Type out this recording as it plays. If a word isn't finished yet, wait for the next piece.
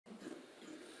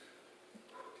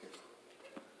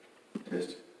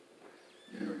Christian.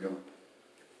 There we go.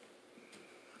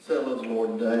 So I love the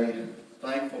Lord today.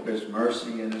 Thankful for His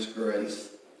mercy and His grace.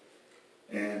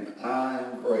 And I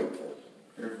am grateful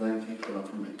for everything He's done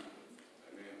for me.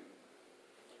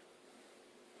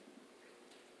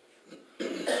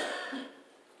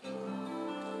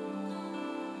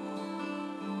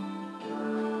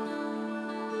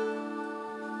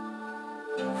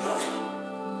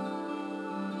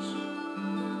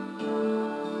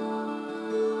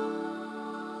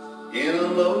 In a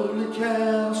lowly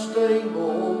cow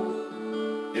stable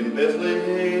in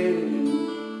Bethlehem,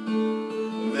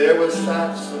 there were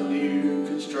sights of new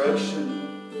construction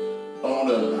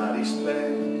on a mighty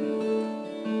span,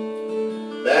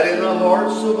 that in the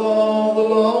hearts of all the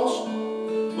lost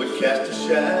would cast a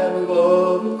shadow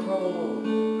of a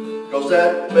cross, 'cause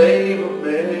that babe of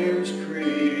Mary's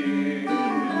crib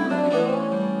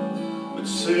would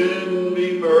soon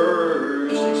be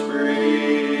mercy's free.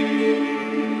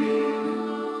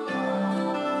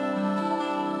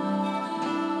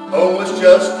 Oh, it's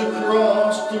just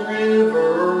across the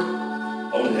river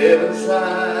on heaven's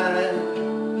side,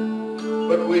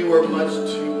 but we were much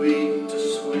too weak to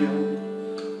swim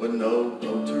with no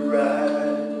boat to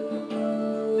ride.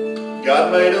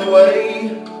 God made a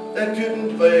way that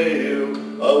couldn't fail,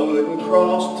 a wooden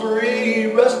cross,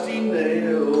 3 rusty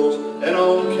nails, and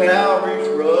on Calvary's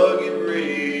rugged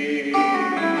ridge,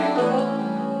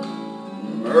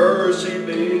 mercy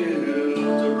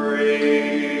built a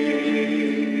bridge.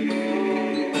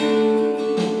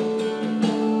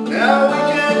 Now we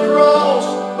can't cross,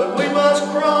 but we must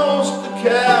cross the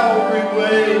Calvary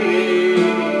way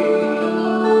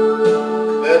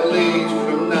that leads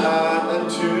from night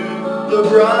unto the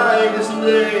brightest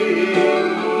day,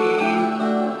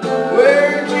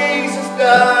 where Jesus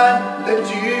died that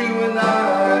you and I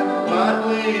might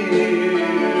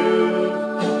live.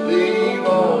 Leave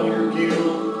all your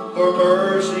guilt, for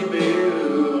mercy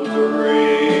builds a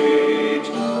bridge.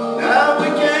 Now we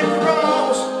can't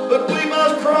cross, but we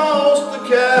must cross the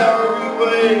Calvary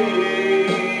way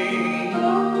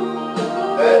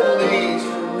that leads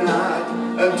from night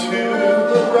unto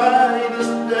the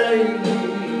brightest day,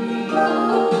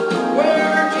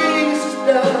 where Jesus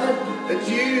died that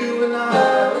you